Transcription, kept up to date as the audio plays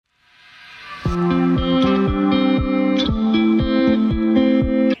Hey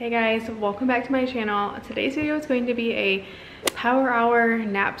guys, welcome back to my channel. Today's video is going to be a power hour,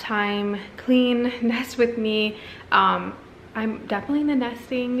 nap time, clean nest with me. I'm definitely in the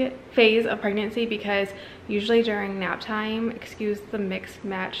nesting phase of pregnancy because usually during nap time, excuse the mixed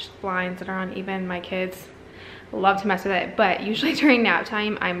match blinds that are on, even my kids love to mess with it, but usually during nap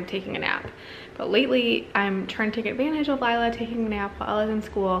time I'm taking a nap. But lately I'm trying to take advantage of Lila taking a nap while I was in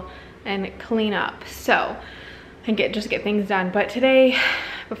school and clean up and just get things done. But today,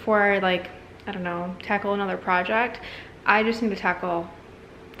 before I don't know, tackle another project, I just need to tackle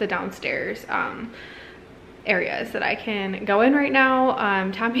the downstairs areas that I can go in right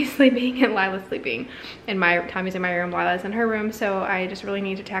now. Tommy's sleeping and Lila's sleeping in Tommy's in my room, Lila's in her room, so I just really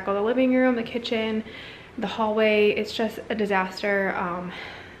need to tackle the living room, the kitchen, the hallway. It's just a disaster.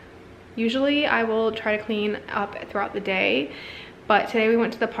 Usually I will try to clean up throughout the day, but today we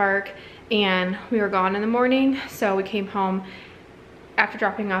went to the park and we were gone in the morning, so we came home after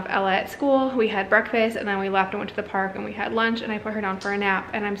dropping off Ella at school. We had breakfast and then we left and went to the park and we had lunch, and I put her down for a nap,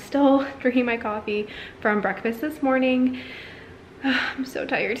 and I'm still drinking my coffee from breakfast this morning. I'm so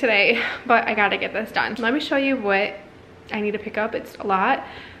tired today, but I gotta get this done. Let me show you what I need to pick up. It's a lot,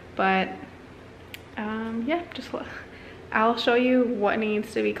 but yeah, I'll show you what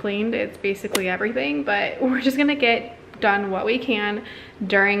needs to be cleaned. It's basically everything, but we're just gonna get done what we can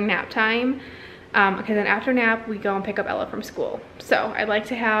during nap time. Okay, then after nap we go and pick up Ella from school. So I'd like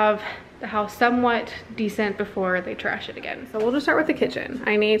to have the house somewhat decent before they trash it again. So we'll just start with the kitchen.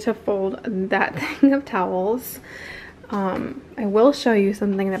 I need to fold that thing of towels. I will show you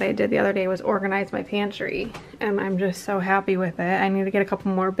something that I did the other day, was organize my pantry, and I'm just so happy with it. I need to get a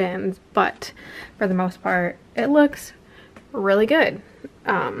couple more bins, but for the most part it looks really good.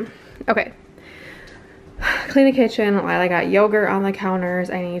 Okay, clean the kitchen. I got yogurt on the counters.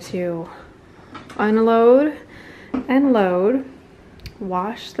 I need to unload and load,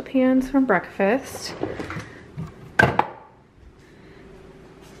 wash the pans from breakfast,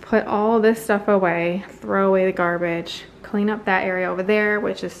 put all this stuff away, throw away the garbage, clean up that area over there,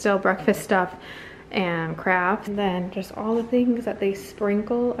 which is still breakfast stuff and crap, and then just all the things that they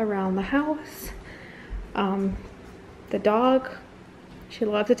sprinkle around the house. The dog, she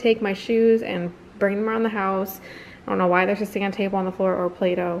loves to take my shoes and bring them around the house. I don't know why there's a sand table on the floor or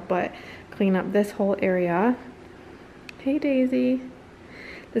Play-Doh, but clean up this whole area. Hey Daisy.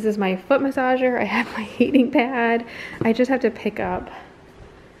 This is my foot massager. I have my heating pad. I just have to pick up.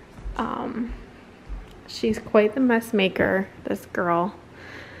 She's quite the mess maker, this girl.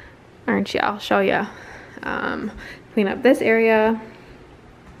 Aren't she? I'll show you. Clean up this area.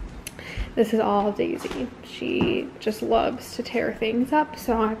 This is all Daisy. She just loves to tear things up,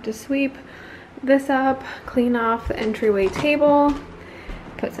 so I have to sweep this up, clean off the entryway table,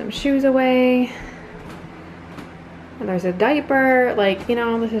 put some shoes away, and there's a diaper. Like, you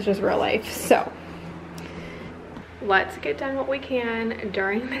know, this is just real life. So let's get done what we can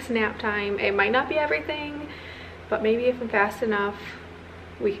during this nap time. It might not be everything, but maybe if I'm fast enough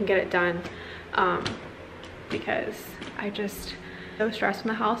we can get it done, because I just so stressed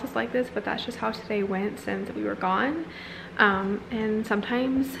when the house is like this, but that's just how today went since we were gone. And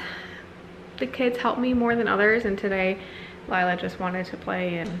sometimes the kids help me more than others, and today Lila just wanted to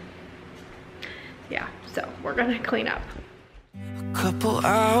play, and yeah, so we're gonna clean up. A couple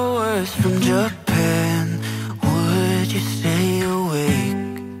hours from Japan, would you stay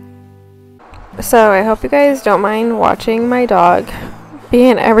awake? So I hope you guys don't mind watching my dog be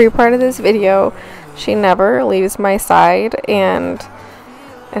in every part of this video. She never leaves my side, and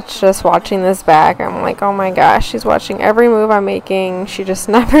it's just watching this back, I'm like, oh my gosh, she's watching every move I'm making. She just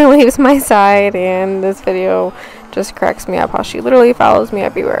never leaves my side, and this video just cracks me up how she literally follows me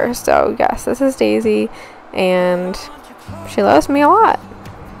everywhere. So yes, this is Daisy, and she loves me a lot.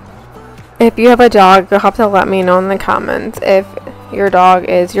 If you have a dog, you'll have to let me know in the comments if your dog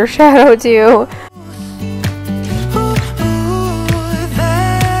is your shadow too.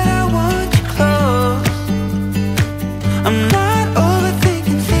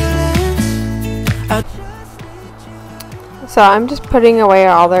 So I'm just putting away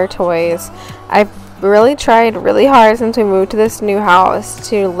all their toys. I've really tried really hard since we moved to this new house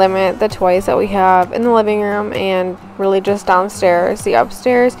to limit the toys that we have in the living room and really just downstairs. The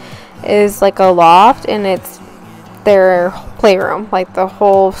upstairs is like a loft, and it's their playroom. Like the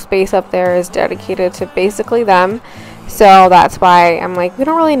whole space up there is dedicated to basically them. So that's why I'm like, we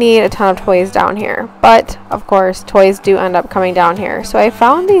don't really need a ton of toys down here. But of course, toys do end up coming down here. So I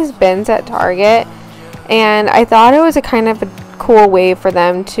found these bins at Target, and I thought it was a kind of a cool way for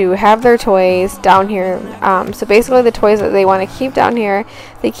them to have their toys down here. So basically the toys that they want to keep down here,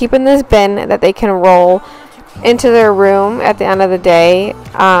 they keep in this bin that they can roll into their room at the end of the day,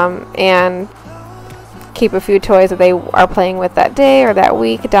 and keep a few toys that they are playing with that day or that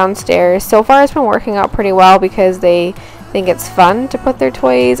week downstairs. So far it's been working out pretty well because they think it's fun to put their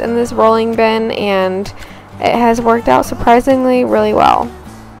toys in this rolling bin, and it has worked out surprisingly really well.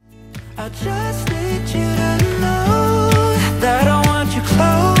 I just need you to know that I want you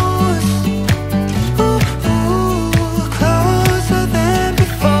close, ooh, ooh, closer than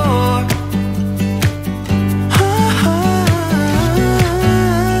before,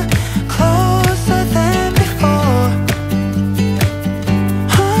 closer than before,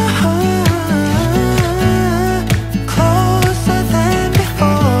 closer than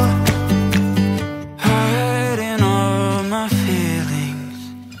before, hiding all my feelings,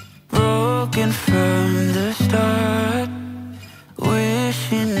 broken from the start,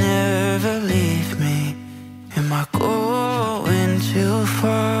 wish you never leave me. Am I going too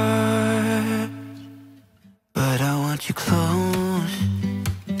far? But I want you close,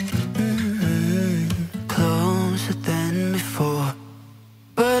 closer than before.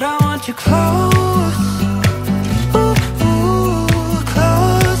 But I want you close, ooh, ooh,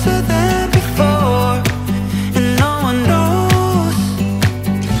 closer than before, and no one knows,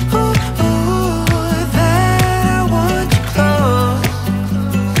 ooh, ooh, that I want you close.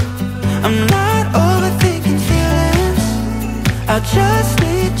 I'm not overthinking feelings, I just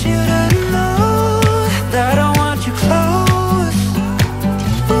need you to know that I want you close,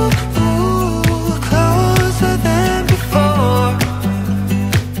 ooh, ooh, closer than before,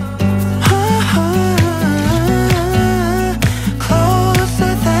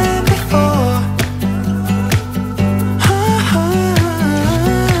 closer than before,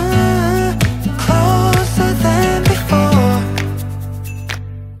 closer than before.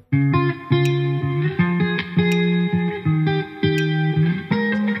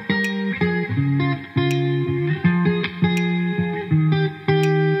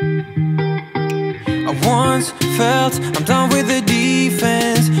 I once felt I'm done with the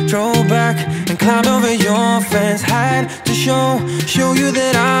defense, drove back and climbed over your fence, had to show you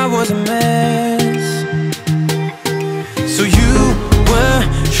that I was a mess. So you were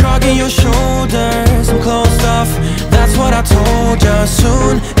shrugging your shoulders and closed off, that's what I told you.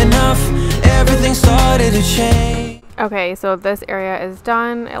 Soon enough, everything started to change. Okay, so this area is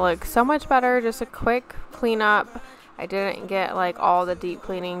done. It looks so much better. Just a quick cleanup. I didn't get like all the deep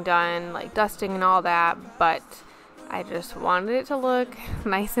cleaning done, like dusting and all that, but I just wanted it to look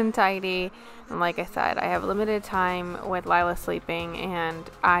nice and tidy. And like I said, I have limited time with Lila sleeping, and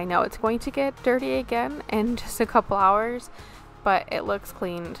I know it's going to get dirty again in just a couple hours, but it looks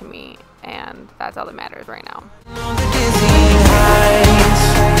clean to me, and that's all that matters right now.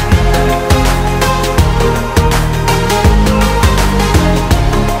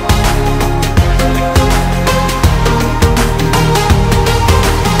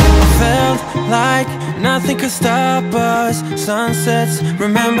 Like nothing could stop us. Sunsets,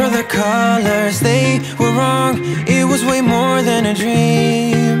 remember the colors. They were wrong, it was way more than a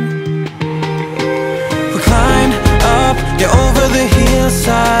dream. We climbed up, yeah, over the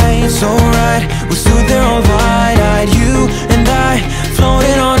hillside. So right, we stood there all wide-eyed. You and I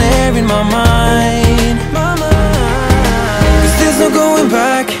floated on air in my mind. 'Cause there's no going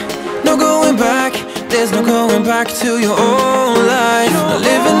back, no going back. There's no going back to your old life. No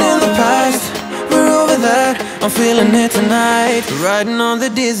living in the past, we're over that. I'm feeling it tonight, riding on the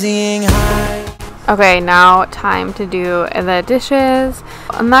dizzying high. Okay, now time to do the dishes.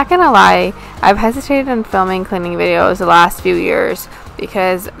 I'm not gonna lie, I've hesitated in filming cleaning videos the last few years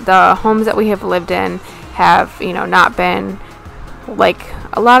because the homes that we have lived in have, you know, not been like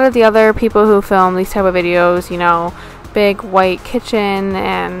a lot of the other people who film these type of videos, you know, big white kitchen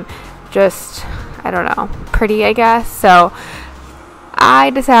and just, I don't know, pretty, I guess. So I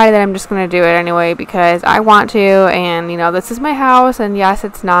decided that I'm just going to do it anyway because I want to, and you know, this is my house, and yes,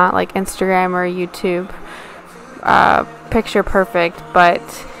 it's not like Instagram or YouTube picture perfect, but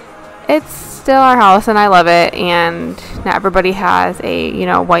it's still our house and I love it, and not everybody has a, you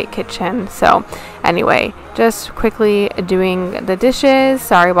know, white kitchen. So anyway, just quickly doing the dishes.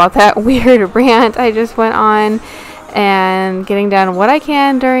 Sorry about that weird rant I just went on, and getting done what I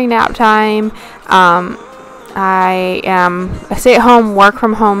can during nap time. I am a stay-at-home,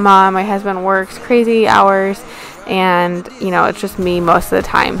 work-from-home mom. My husband works crazy hours, and you know, it's just me most of the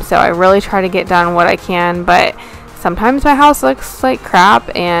time, so I really try to get done what I can, but sometimes my house looks like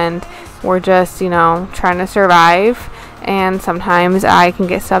crap and we're just, you know, trying to survive. and sometimes I can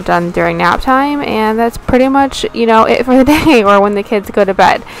get stuff done during nap time, and that's pretty much, you know, it for the day, or when the kids go to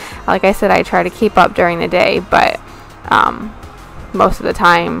bed. Like I said, I try to keep up during the day, but most of the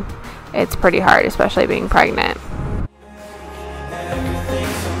time it's pretty hard, especially being pregnant.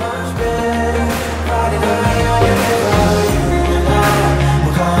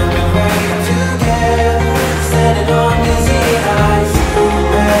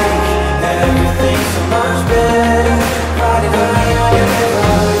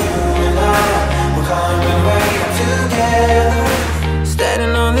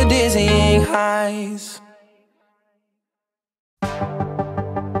 Standing on the dizzying heights.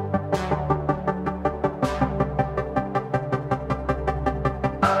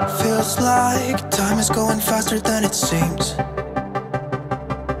 Feels like time is going faster than it seems.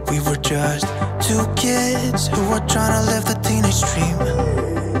 We were just two kids who were trying to live the teenage dream.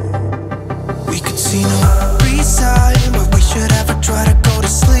 We could see no reason why we should ever try to go to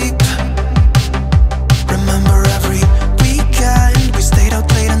sleep. Remember every weekend we stayed out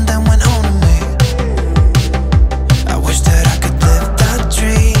late and then went home to me. I wish that I could live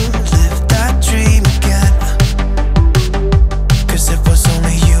that dream again. 'Cause it was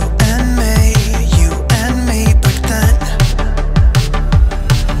only you and me back then.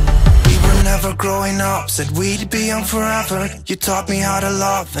 We were never growing up, said we'd be young forever. You taught me how to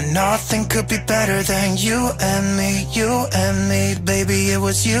love, and nothing could be better than you and me, baby, it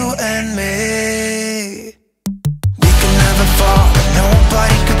was you and me. We could never fall, and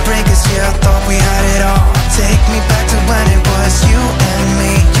nobody could break us, yeah, I thought we had it all. Take me back to when it was you and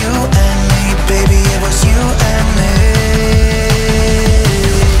me, baby, it was you and me.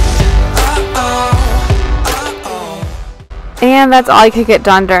 And that's all I could get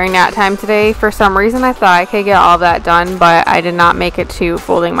done during nap time today. For some reason I thought I could get all that done, but I did not make it to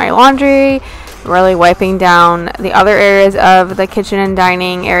folding my laundry, really wiping down the other areas of the kitchen and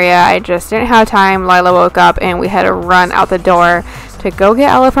dining area. I just didn't have time. Lila woke up and we had to run out the door to go get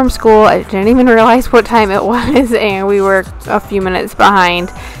Ella from school. I didn't even realize what time it was, and we were a few minutes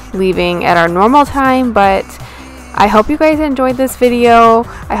behind leaving at our normal time. But I hope you guys enjoyed this video.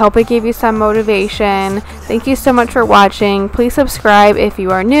 I hope it gave you some motivation. Thank you so much for watching. Please subscribe if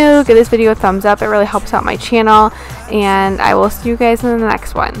you are new. Give this video a thumbs up. It really helps out my channel. And I will see you guys in the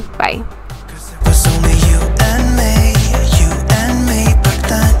next one. Bye.